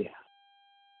 20,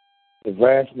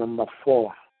 verse number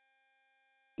 4.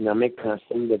 In America,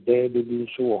 some the day they didn't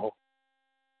show up.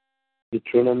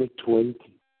 Deuteronomy 20.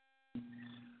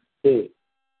 Say,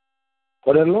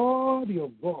 for the Lord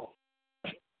your God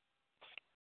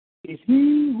is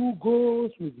he who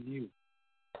goes with you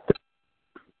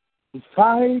to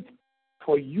fight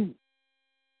for you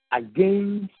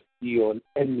against your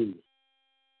enemy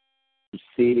to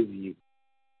save you.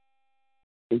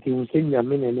 It will say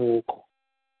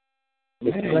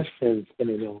the presence in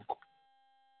the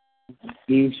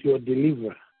He is your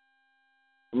deliverer.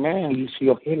 Amen. He is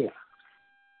your healer.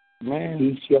 Amen. He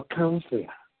is your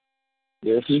counselor.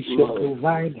 Yes, He is your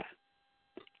provider.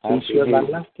 He is your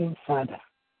everlasting Father.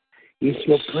 He is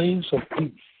your Prince of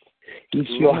Peace. He is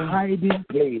your hiding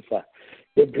place.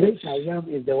 The great I am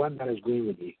is the one that is going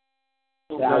with you.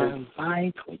 So I will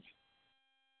fight for you.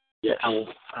 Yes. I will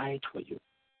fight for you.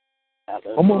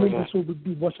 Amen. I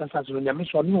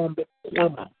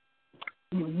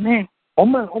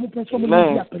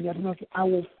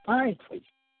will fight for you.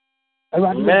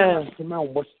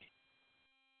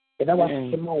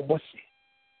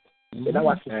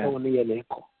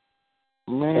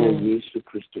 Amen.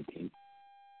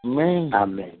 Amen.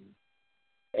 Amen.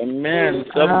 Amen.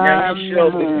 Something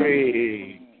shall be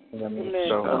free. Amen.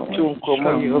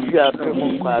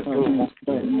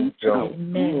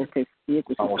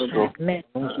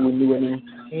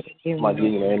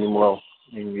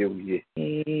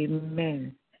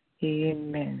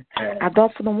 Amen.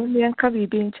 Adolfo no mummy anka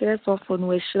bibi nkyerɛ sɔfo no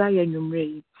ahyira yɛ nwumre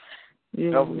yi.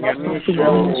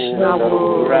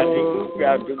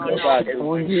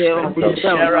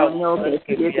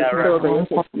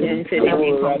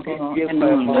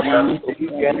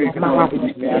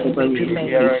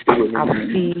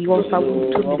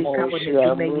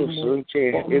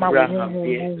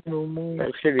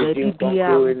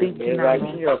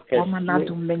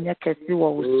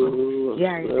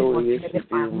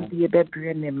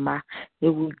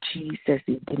 Jesus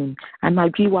din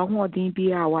anadwi wa hoɔden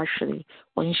bi a wahwere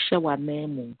ɔnhyɛ w'anan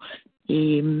mu.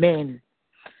 Amen.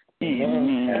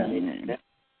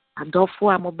 Adɔfo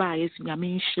a mobaa Yesu nyame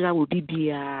nhyira wɔ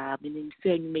bibia menim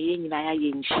sɛ nnwumɛyɛ nyinaa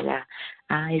yɛ nhyira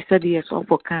sɛdeɛ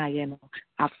sɔfo kaeɛ no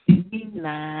afe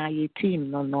nyinaa yɛ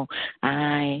team no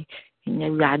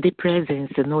Awurade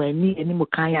presence no ani mu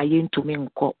kan a yɛntumi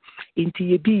nkɔ nti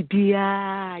yɛ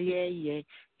bibia yɛyɛ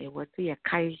ɛwɔ sɛ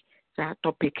yɛkae that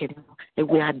topic no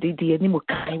we are did the animal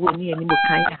kind when you animal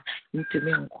kind into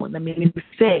me na me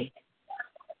say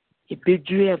e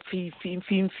bedru fin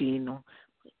no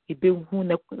e be hu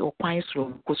na okwan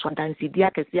so ko so dance di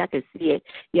akese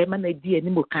ye ma na di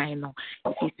animal kind no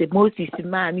e say Moses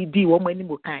man di wo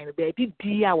animal kind no be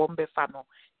bi a wo be fa no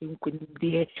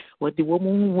nkunimdie wodi wo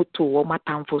mu to wo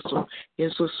matamfo so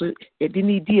yenso so edi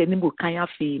ni di animal kind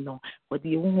afi no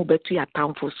wodi wo hu betu ya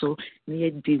tamfo so ni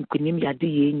edi nkunim ya de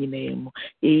ye nyina mu.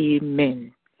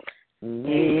 Amen.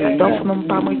 Don't no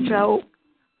pa mo chao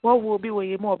wo wo bi wo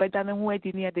ye mo obeda ne ho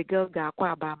adi ni the girl ga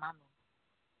akwa aba ma no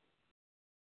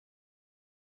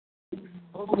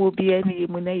wo bi ani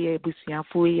mu na ye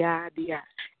busuafo ya dia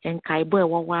enkai boy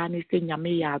wo wa ni se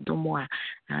nyame ya adom a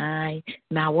ai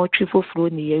na wo twi foforo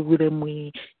ni ye wura mu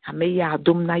yi ame ya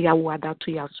adom na ya wo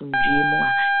adato ya somdwe mu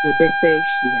a ye be se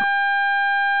hia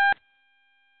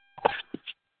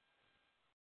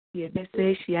ye be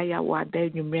se hia ya wo ada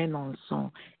nwumre no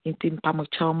nso nti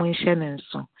mpamocha mo nhye ne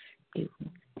nso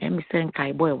emi se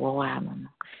enkai boy wo wa no no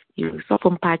you so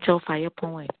from patch of fire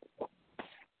point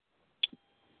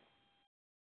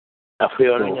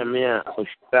afio no nyame a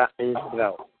oshira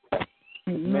Israel.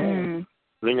 Amen.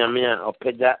 Nyame a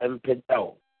opeda empeda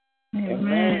o.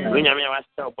 Amen. Nyame a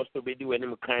wasa oboso bedi wani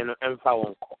mu kan no emfa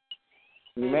wonko.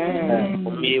 Amen.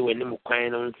 Omiye wani mu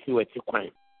kan no nsi wati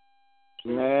kwan.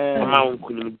 Amen. Ama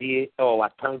wonkunimdie e wo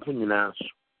watanfo nyina so.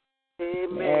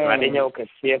 Amen. Radenya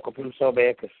okese kopim so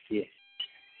be kese.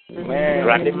 Amen.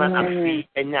 Radema afi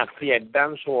enya afi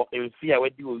danso emfi a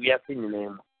wadi wo wiase nyina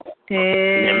mu.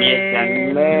 Amen.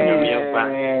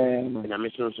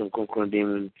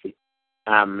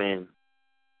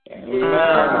 In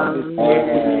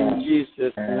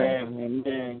Jesus' name,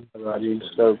 amen.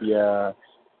 Hallelujah.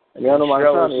 Yano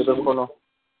mansan ebe kono.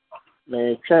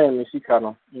 Me train me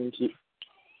sikano. Inti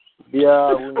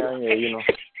bia wunya ye no.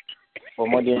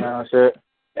 Omode na se.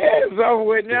 So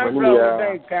we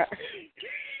never ka.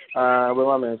 We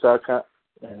ma mensaka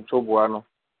ntoboa no.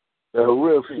 The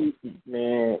free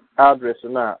me address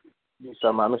na this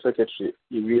my secretary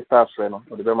you pass no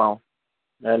the be ma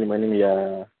na ni mani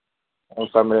ya on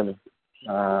family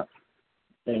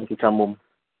thank you mom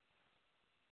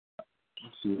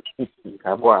si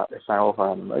kabwa sign off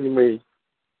am anyway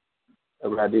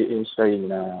everybody inside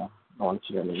na on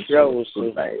channel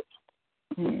so bye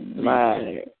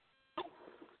my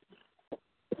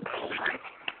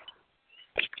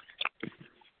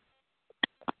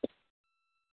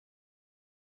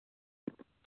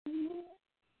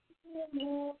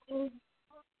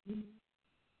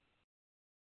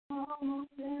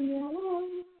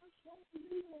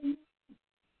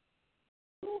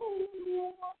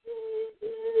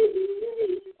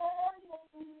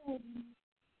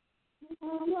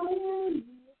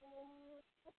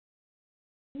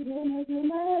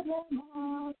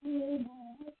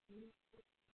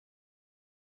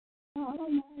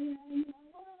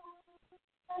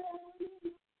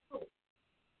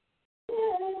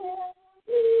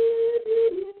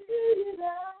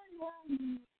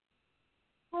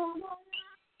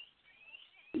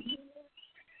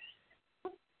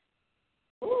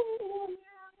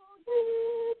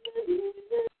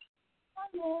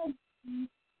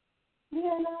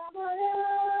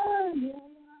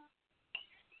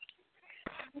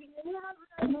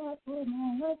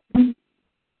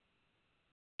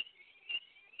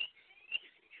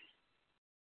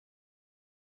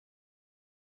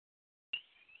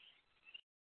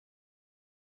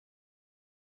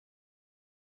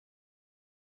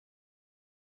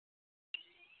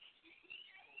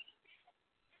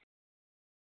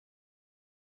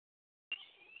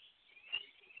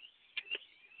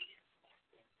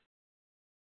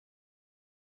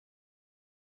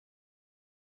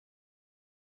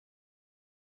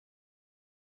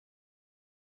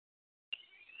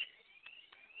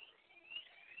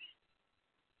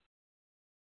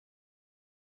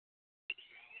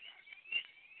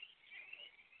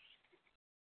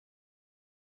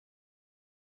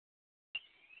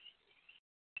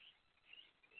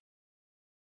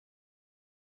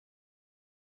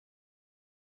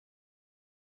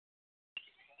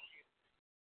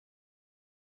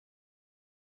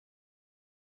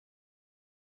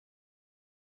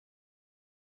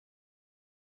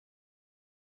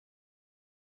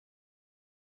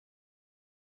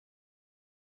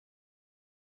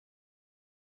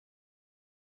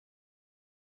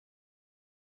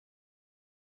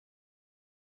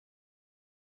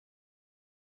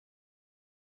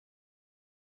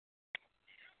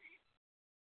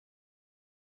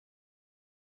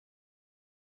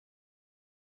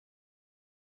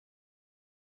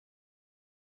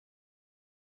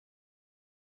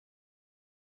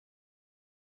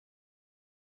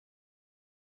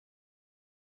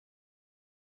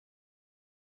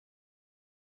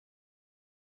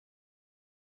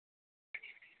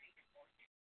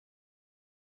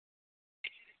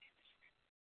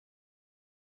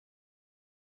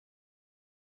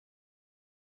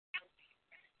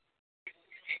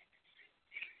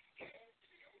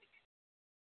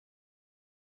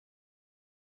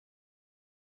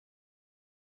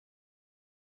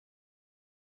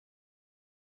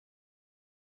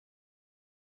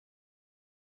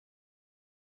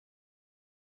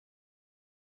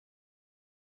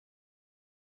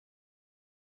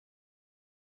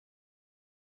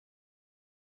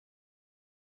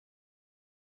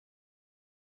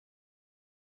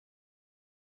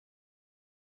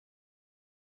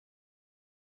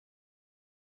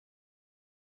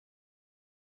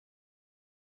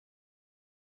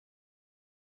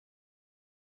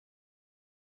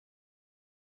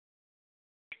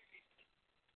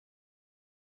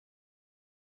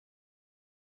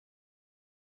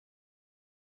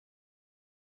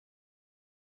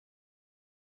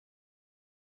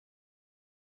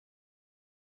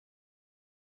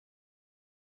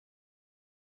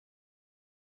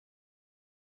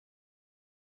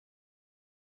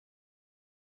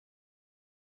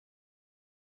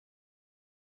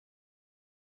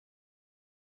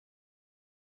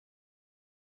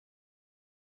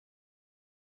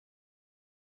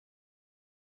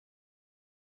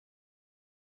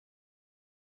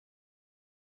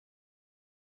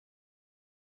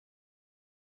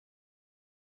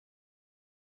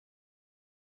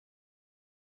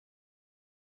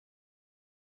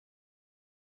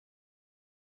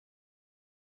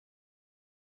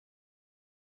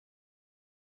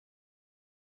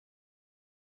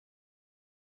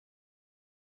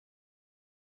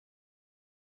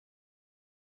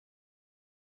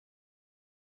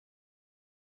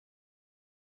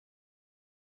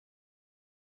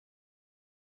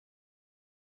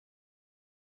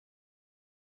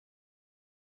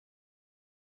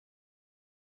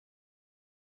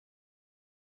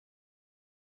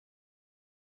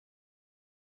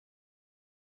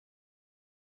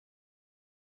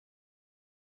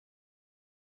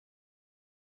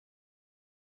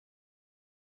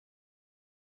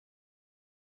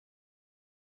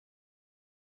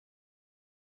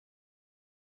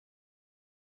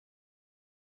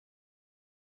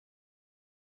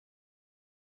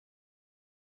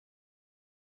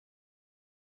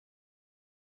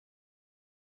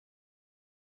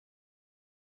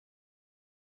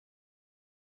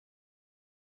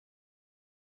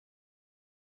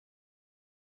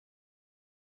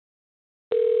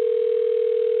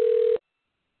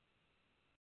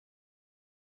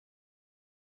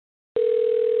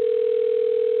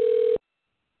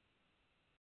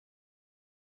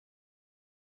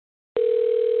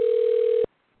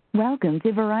Welcome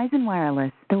to Verizon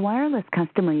Wireless. The wireless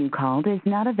customer you called is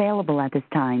not available at this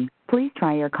time. Please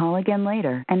try your call again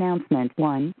later. Announcement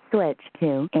 1. Switch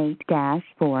to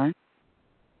 8-4.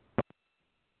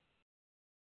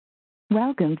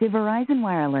 Welcome to Verizon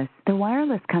Wireless. The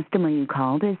wireless customer you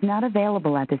called is not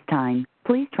available at this time.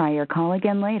 Please try your call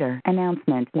again later.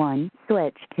 Announcement 1.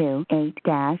 Switch to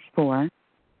 8-4.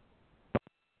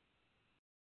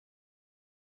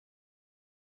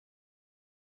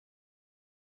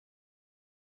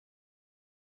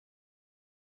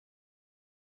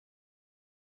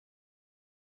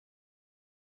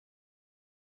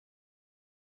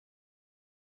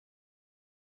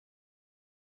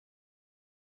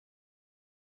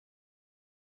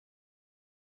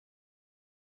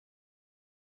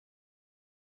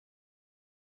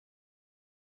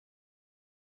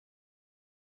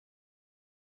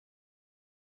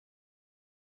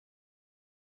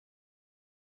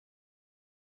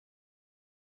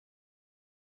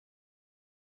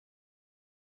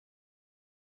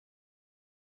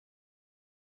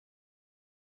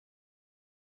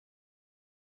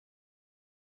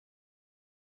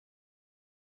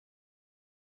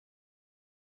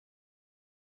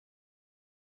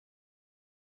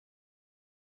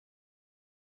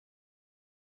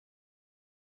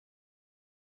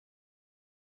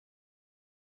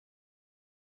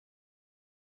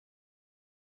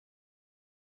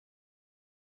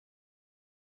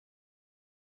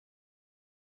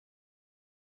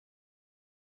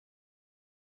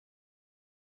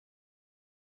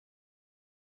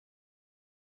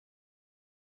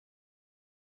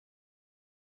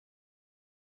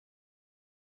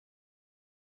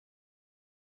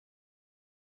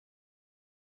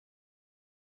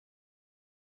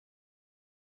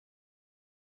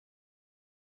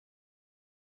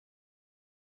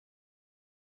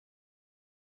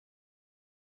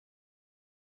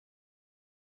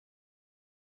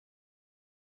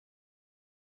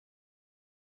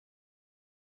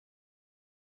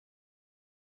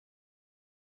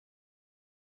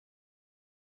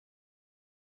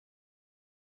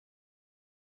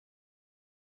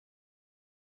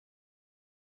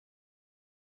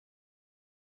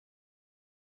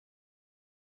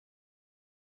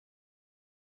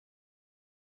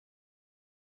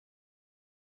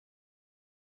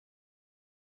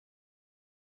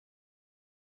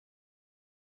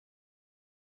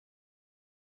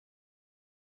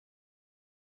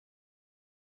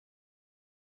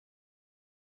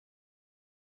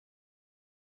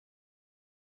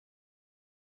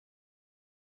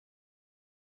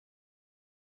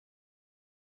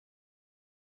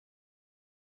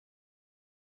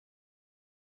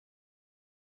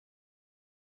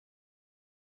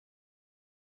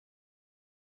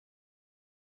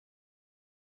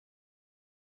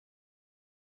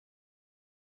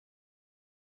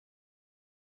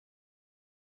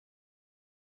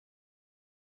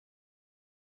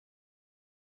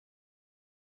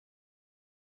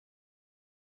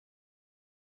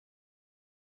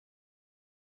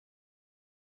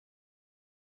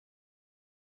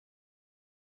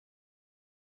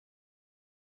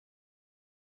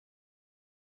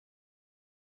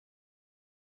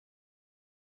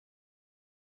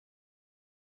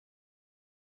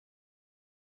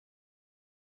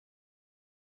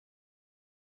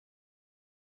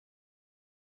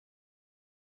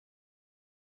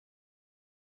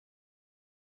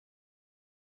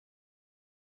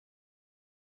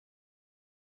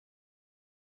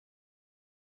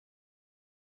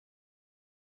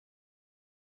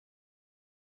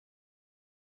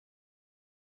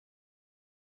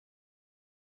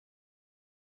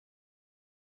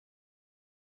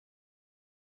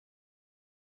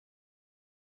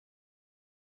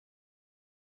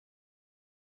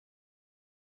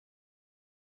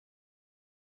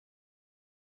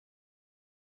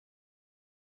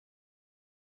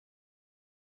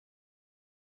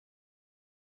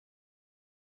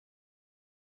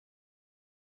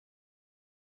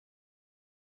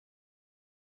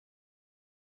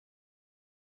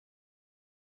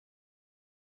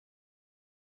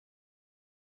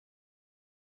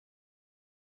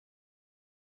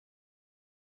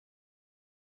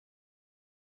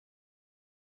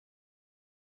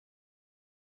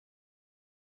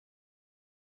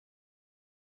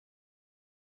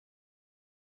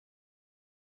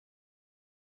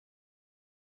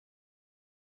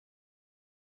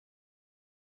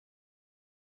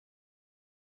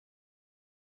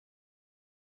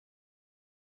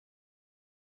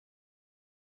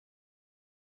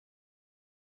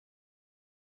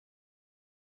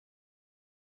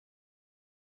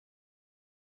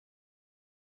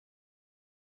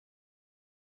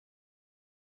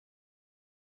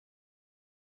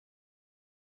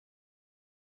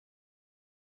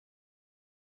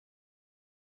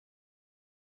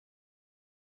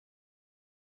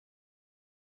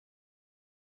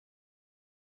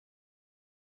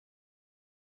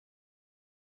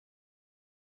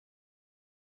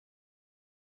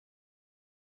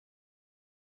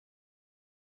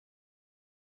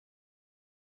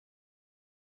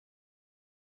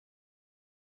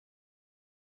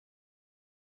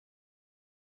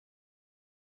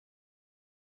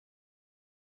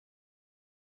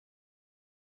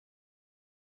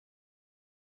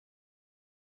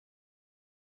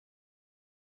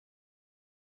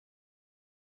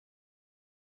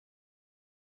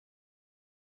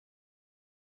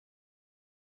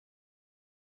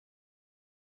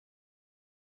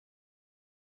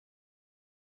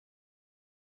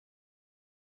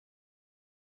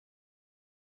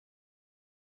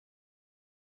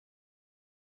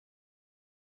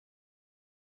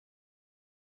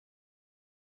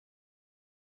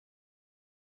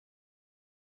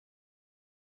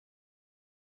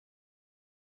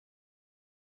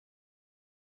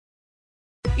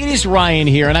 It is Ryan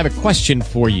here, and I have a question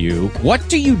for you. What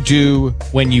do you do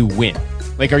when you win?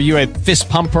 Like, are you a fist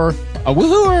pumper, a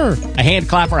woohooer, a hand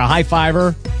clapper, a high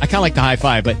fiver? I kind of like the high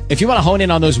five, but if you want to hone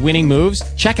in on those winning moves,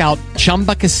 check out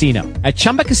Chumba Casino. At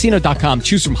ChumbaCasino.com,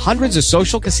 choose from hundreds of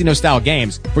social casino-style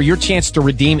games for your chance to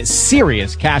redeem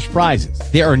serious cash prizes.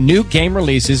 There are new game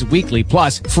releases weekly,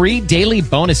 plus free daily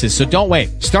bonuses. So don't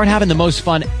wait. Start having the most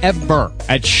fun ever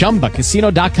at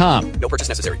ChumbaCasino.com. No purchase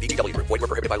necessary. VGW Group. Void where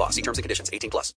prohibited by law. See terms and conditions. 18+.